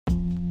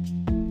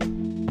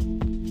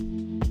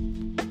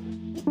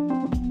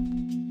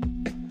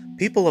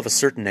People of a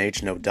certain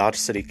age know Dodge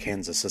City,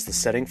 Kansas as the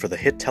setting for the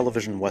hit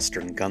television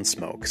western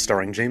Gunsmoke,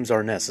 starring James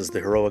Arness as the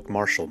heroic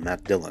Marshal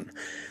Matt Dillon.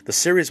 The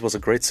series was a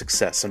great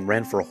success and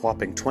ran for a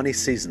whopping 20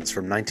 seasons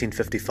from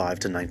 1955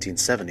 to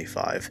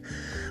 1975.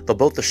 Though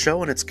both the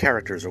show and its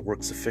characters are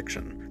works of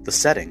fiction, the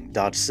setting,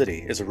 Dodge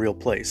City, is a real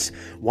place,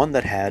 one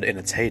that had, in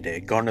its heyday,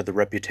 garnered the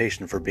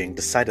reputation for being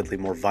decidedly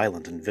more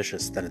violent and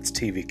vicious than its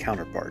TV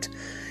counterpart.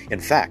 In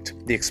fact,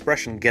 the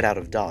expression "get out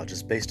of Dodge"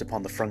 is based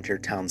upon the frontier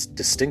town's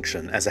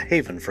distinction as a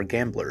haven for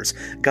gamblers,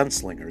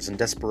 gunslingers, and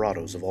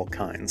desperados of all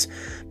kinds.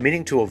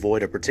 Meaning to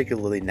avoid a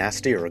particularly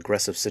nasty or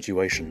aggressive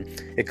situation,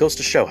 it goes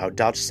to show how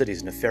Dodge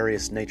City's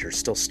nefarious nature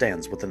still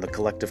stands within the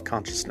collective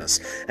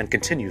consciousness and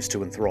continues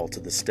to enthrall to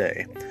this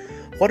day.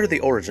 What are the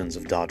origins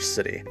of Dodge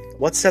City?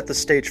 What set the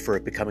stage for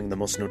it becoming the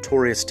most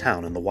notorious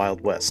town in the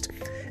Wild West?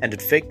 And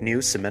did fake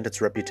news cement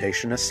its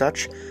reputation as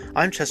such?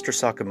 I'm Chester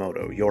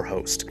Sakamoto, your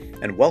host,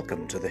 and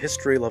welcome to the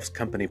History Loves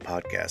Company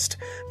podcast,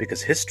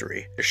 because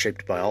history is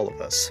shaped by all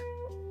of us.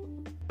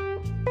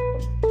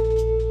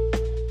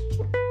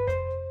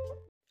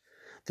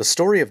 The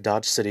story of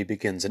Dodge City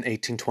begins in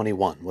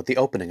 1821 with the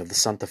opening of the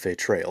Santa Fe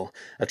Trail,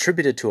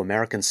 attributed to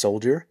American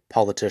soldier,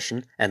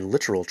 politician, and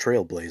literal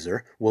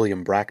trailblazer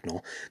William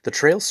Bracknell. The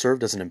trail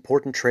served as an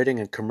important trading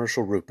and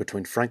commercial route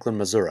between Franklin,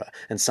 Missouri,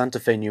 and Santa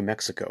Fe, New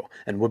Mexico,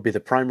 and would be the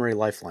primary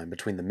lifeline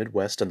between the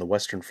Midwest and the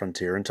western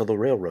frontier until the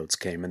railroads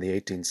came in the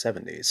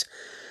 1870s.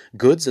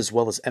 Goods as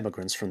well as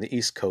emigrants from the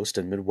East Coast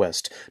and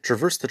Midwest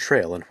traversed the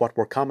trail in what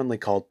were commonly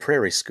called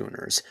prairie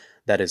schooners,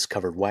 that is,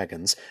 covered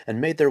wagons,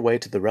 and made their way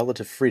to the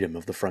relative freedom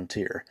of the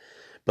frontier.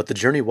 But the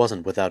journey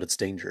wasn't without its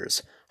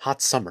dangers.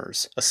 Hot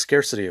summers, a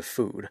scarcity of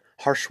food,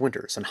 harsh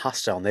winters, and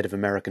hostile Native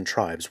American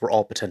tribes were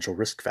all potential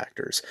risk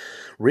factors.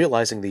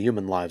 Realizing the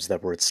human lives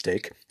that were at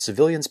stake,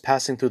 civilians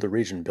passing through the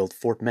region built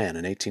Fort Mann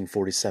in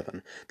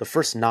 1847, the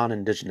first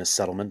non-indigenous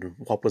settlement in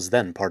what was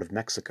then part of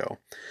Mexico.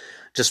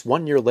 Just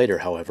 1 year later,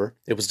 however,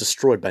 it was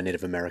destroyed by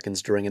Native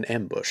Americans during an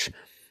ambush.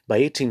 By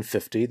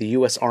 1850, the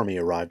U.S. Army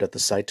arrived at the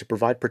site to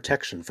provide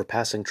protection for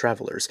passing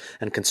travelers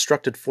and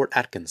constructed Fort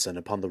Atkinson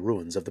upon the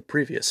ruins of the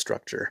previous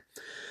structure.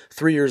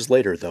 3 years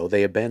later, though,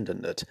 they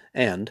abandoned it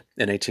and,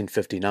 in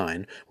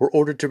 1859, were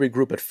ordered to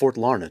regroup at Fort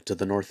Larned to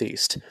the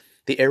northeast.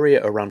 The area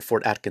around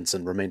Fort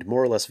Atkinson remained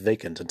more or less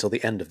vacant until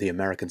the end of the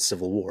American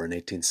Civil War in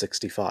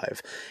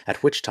 1865,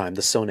 at which time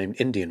the so-named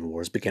Indian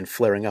Wars began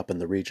flaring up in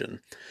the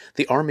region.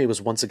 The Army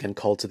was once again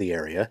called to the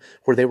area,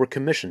 where they were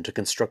commissioned to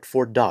construct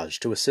Fort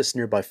Dodge to assist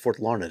nearby Fort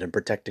Larned in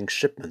protecting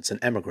shipments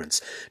and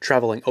emigrants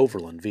traveling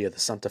overland via the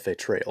Santa Fe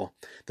Trail.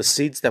 The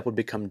seeds that would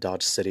become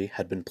Dodge City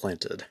had been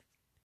planted.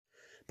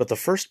 But the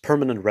first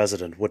permanent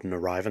resident wouldn't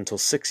arrive until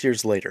 6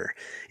 years later.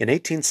 In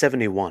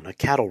 1871, a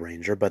cattle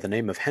ranger by the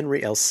name of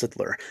Henry L.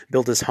 Sidler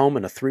built his home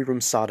in a 3-room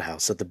sod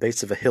house at the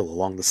base of a hill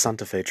along the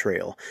Santa Fe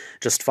Trail,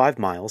 just 5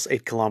 miles,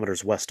 8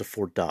 kilometers west of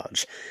Fort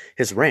Dodge.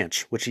 His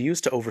ranch, which he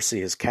used to oversee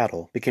his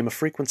cattle, became a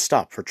frequent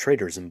stop for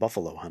traders and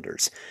buffalo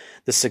hunters.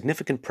 This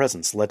significant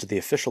presence led to the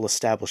official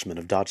establishment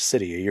of Dodge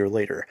City a year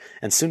later,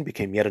 and soon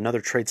became yet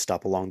another trade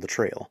stop along the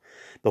trail.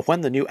 But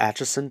when the new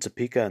Atchison,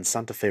 Topeka, and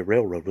Santa Fe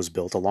Railroad was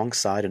built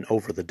alongside and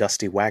over the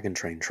dusty wagon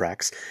train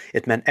tracks,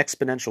 it meant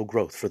exponential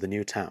growth for the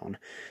new town.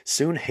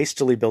 Soon,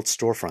 hastily built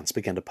storefronts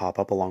began to pop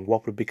up along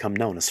what would become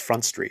known as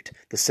Front Street,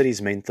 the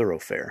city's main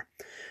thoroughfare.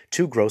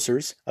 2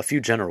 grocers, a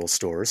few general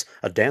stores,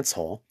 a dance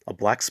hall, a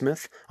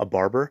blacksmith, a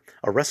barber,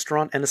 a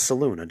restaurant, and a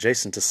saloon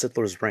adjacent to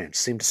Sidler's ranch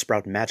seemed to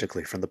sprout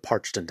magically from the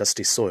parched and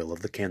dusty soil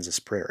of the Kansas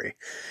prairie.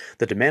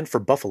 The demand for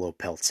buffalo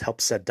pelts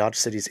helped set Dodge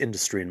City's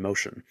industry in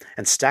motion,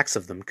 and stacks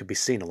of them could be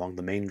seen along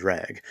the main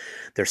drag.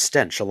 Their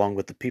stench, along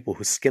with the people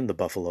who skinned the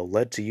buffalo,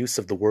 led to use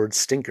of the word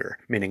stinker,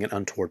 meaning an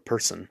untoward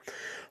person.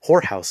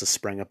 Whorehouses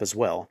sprang up as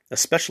well,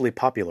 especially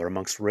popular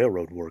amongst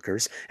railroad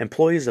workers.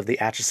 Employees of the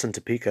Atchison,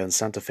 Topeka, and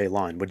Santa Fe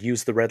line would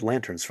use the red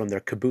lanterns from their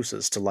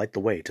cabooses to light the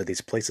way to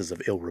these places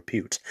of ill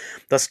repute,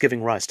 thus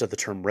giving rise to the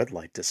term red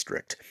light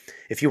district.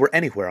 If you were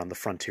anywhere on the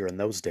frontier in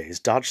those days,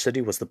 Dodge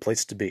City was the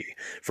place to be,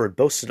 for it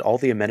boasted all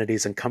the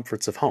amenities and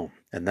comforts of home,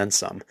 and then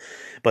some.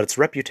 But its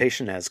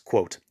reputation as,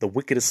 quote, the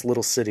wickedest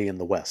little city in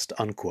the West,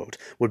 unquote,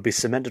 would be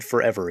cemented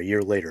forever a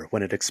year later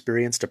when it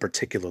experienced a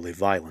particularly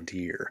violent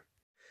year.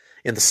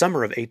 In the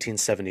summer of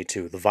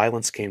 1872, the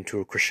violence came to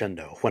a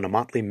crescendo when a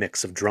motley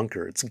mix of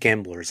drunkards,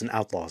 gamblers, and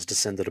outlaws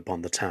descended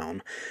upon the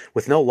town.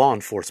 With no law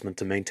enforcement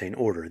to maintain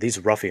order,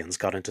 these ruffians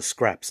got into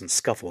scraps and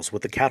scuffles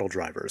with the cattle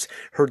drivers,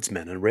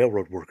 herdsmen, and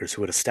railroad workers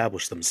who had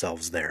established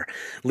themselves there,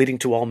 leading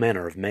to all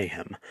manner of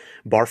mayhem.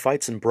 Bar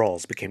fights and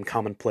brawls became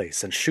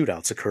commonplace, and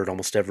shootouts occurred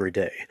almost every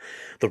day.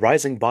 The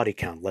rising body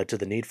count led to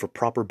the need for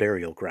proper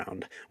burial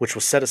ground, which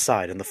was set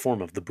aside in the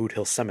form of the Boot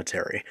Hill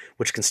Cemetery,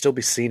 which can still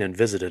be seen and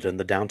visited in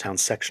the downtown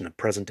section of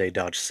present-day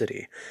Dodge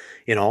City.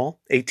 In all,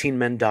 18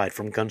 men died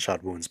from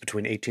gunshot wounds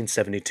between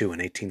 1872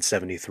 and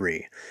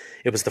 1873.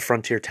 It was the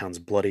frontier town's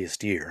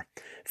bloodiest year.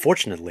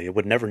 Fortunately, it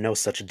would never know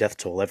such a death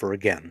toll ever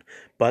again,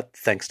 but,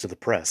 thanks to the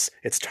press,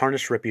 its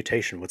tarnished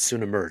reputation would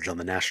soon emerge on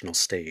the national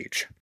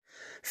stage.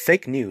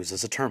 Fake news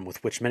is a term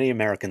with which many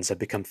Americans have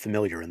become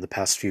familiar in the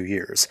past few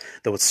years,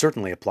 though it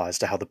certainly applies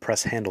to how the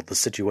press handled the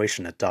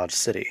situation at Dodge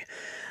City.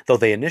 Though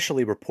they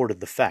initially reported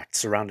the facts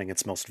surrounding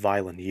its most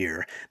violent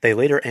year, they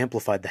later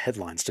amplified the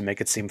headlines to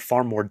make it seem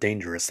far more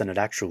dangerous than it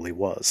actually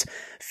was,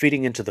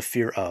 feeding into the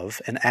fear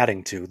of and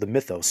adding to the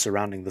mythos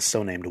surrounding the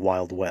so-named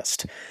Wild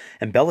West,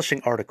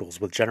 embellishing articles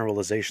with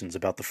generalizations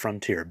about the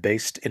frontier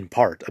based, in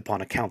part,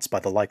 upon accounts by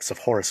the likes of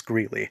Horace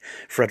Greeley,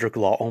 Frederick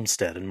Law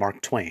Olmsted, and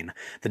Mark Twain.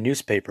 The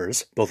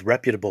newspapers, both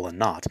reputable and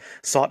not,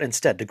 sought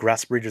instead to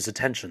grasp readers'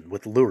 attention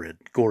with lurid,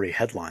 gory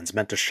headlines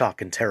meant to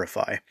shock and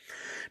terrify.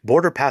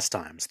 "Border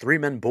pastimes, 3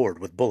 men bored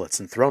with bullets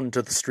and thrown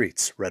into the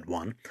streets," read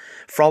one.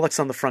 "Frolics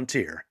on the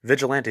frontier,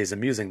 vigilantes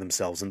amusing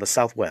themselves in the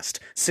Southwest,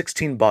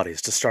 16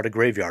 bodies to start a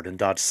graveyard in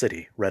Dodge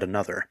City," read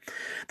another.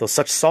 Though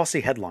such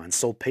saucy headlines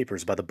sold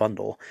papers by the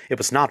bundle, it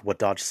was not what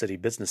Dodge City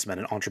businessmen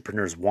and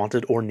entrepreneurs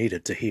wanted or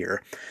needed to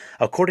hear.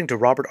 According to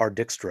Robert R.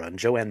 Dykstra and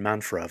Joanne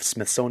Manfra of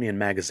Smithsonian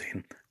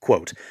Magazine,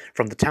 quote,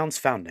 "From the town's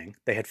founding,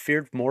 they had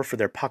feared more for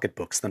their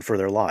pocketbooks than for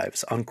their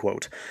lives,"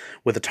 unquote.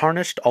 With a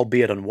tarnished,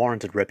 albeit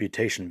unwarranted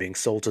reputation being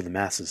sold to the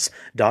masses,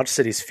 Dodge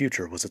City's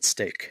future was at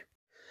stake.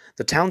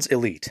 The town's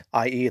elite,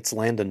 i.e. its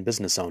land and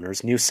business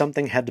owners, knew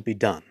something had to be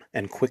done,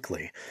 and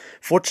quickly.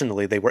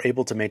 Fortunately, they were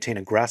able to maintain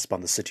a grasp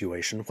on the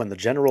situation when the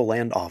General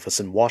Land Office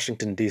in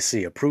Washington,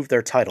 D.C. approved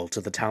their title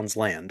to the town's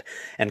land,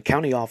 and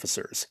county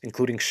officers,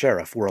 including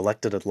sheriff, were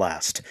elected at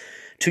last.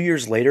 2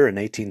 years later, in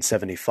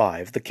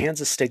 1875, the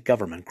Kansas state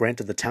government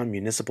granted the town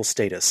municipal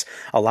status,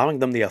 allowing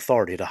them the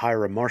authority to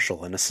hire a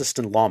marshal and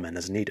assistant lawmen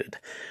as needed.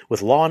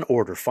 With law and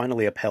order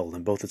finally upheld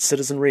and both its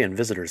citizenry and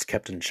visitors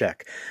kept in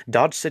check,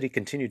 Dodge City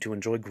continued to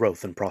enjoy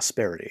growth and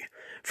prosperity.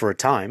 For a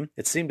time,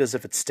 it seemed as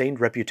if its stained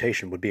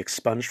reputation would be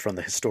expunged from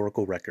the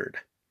historical record.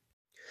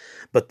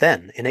 But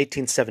then, in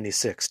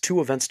 1876,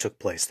 2 events took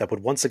place that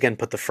would once again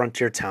put the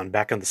frontier town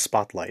back in the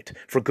spotlight,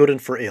 for good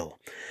and for ill.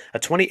 A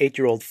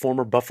 28-year-old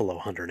former buffalo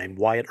hunter named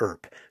Wyatt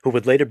Earp, who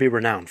would later be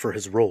renowned for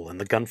his role in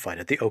the gunfight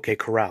at the OK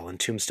Corral in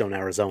Tombstone,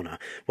 Arizona,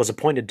 was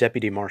appointed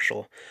deputy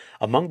marshal.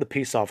 Among the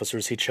peace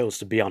officers he chose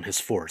to be on his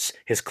force,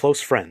 his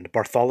close friend,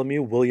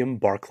 Bartholomew William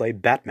Barclay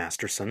Bat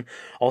Masterson,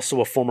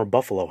 also a former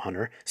buffalo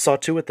hunter, saw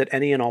to it that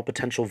any and all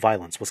potential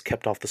violence was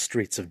kept off the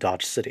streets of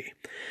Dodge City.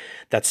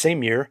 That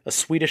same year, a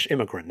Swedish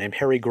immigrant named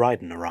Harry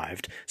Gryden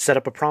arrived, set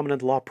up a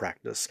prominent law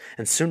practice,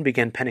 and soon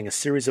began penning a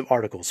series of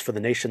articles for the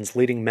nation's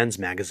leading men's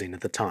magazine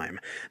at the time,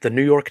 the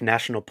New York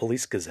National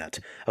Police Gazette,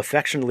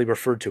 affectionately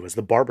referred to as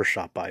the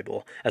Barbershop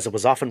Bible, as it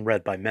was often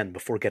read by men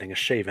before getting a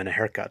shave and a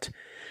haircut.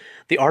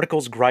 The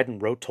articles Gryden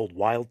wrote told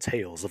wild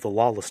tales of the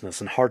lawlessness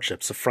and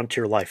hardships of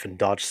frontier life in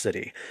Dodge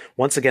City,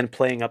 once again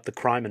playing up the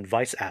crime and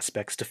vice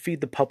aspects to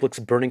feed the public's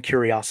burning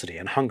curiosity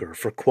and hunger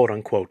for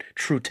quote-unquote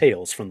true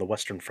tales from the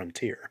western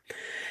frontier.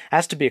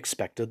 As to be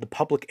expected, the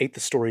public ate the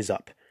stories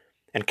up,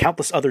 and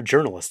countless other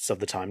journalists of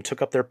the time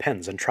took up their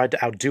pens and tried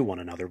to outdo one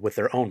another with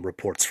their own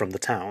reports from the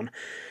town.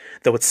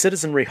 Though its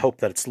citizenry hoped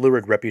that its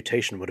lurid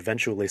reputation would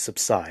eventually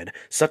subside,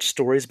 such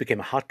stories became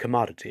a hot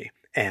commodity,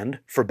 and,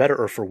 for better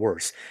or for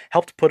worse,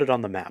 helped put it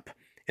on the map.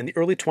 In the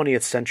early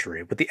 20th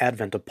century, with the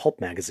advent of pulp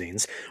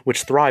magazines,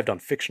 which thrived on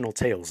fictional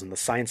tales in the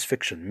science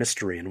fiction,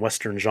 mystery, and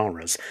western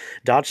genres,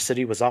 Dodge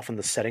City was often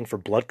the setting for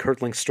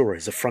blood-curdling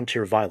stories of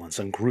frontier violence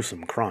and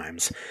gruesome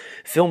crimes.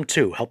 Film,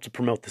 too, helped to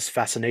promote this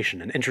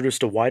fascination and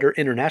introduced a wider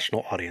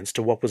international audience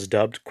to what was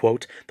dubbed,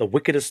 quote, the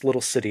wickedest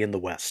little city in the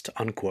West,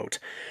 unquote.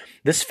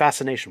 This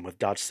fascination with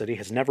Dodge City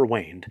has never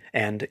waned,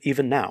 and,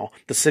 even now,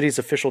 the city's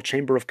official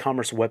Chamber of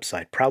Commerce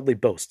website proudly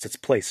boasts its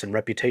place and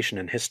reputation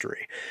in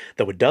history,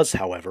 though it does,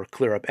 however,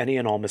 clear up any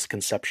and all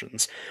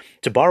misconceptions.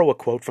 To borrow a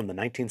quote from the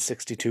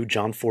 1962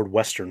 John Ford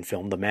Western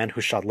film The Man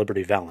Who Shot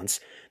Liberty Valance,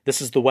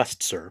 "This is the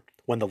West, sir.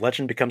 When the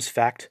legend becomes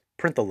fact,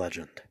 print the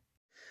legend."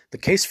 The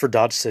case for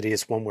Dodge City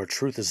is one where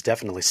truth is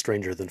definitely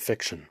stranger than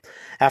fiction.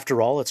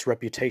 After all, its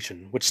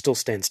reputation, which still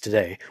stands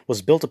today,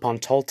 was built upon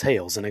tall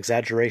tales and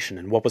exaggeration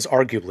in what was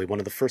arguably one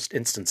of the first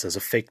instances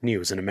of fake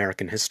news in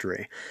American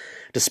history.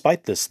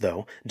 Despite this,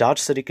 though, Dodge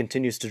City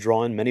continues to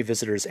draw in many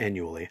visitors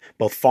annually,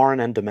 both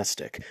foreign and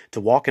domestic, to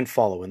walk and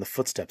follow in the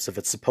footsteps of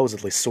its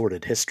supposedly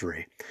sordid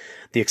history.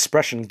 The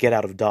expression "get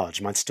out of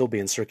Dodge" might still be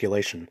in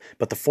circulation,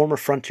 but the former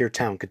frontier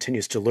town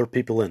continues to lure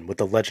people in with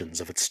the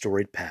legends of its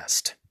storied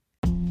past.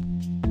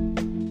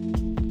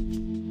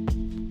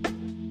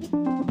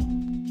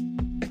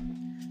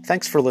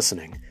 Thanks for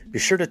listening. Be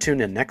sure to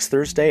tune in next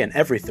Thursday and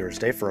every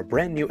Thursday for a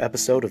brand new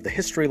episode of the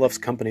History Loves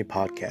Company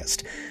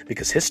podcast,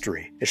 because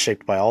history is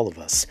shaped by all of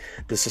us.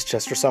 This is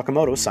Chester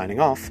Sakamoto signing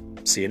off.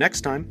 See you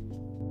next time.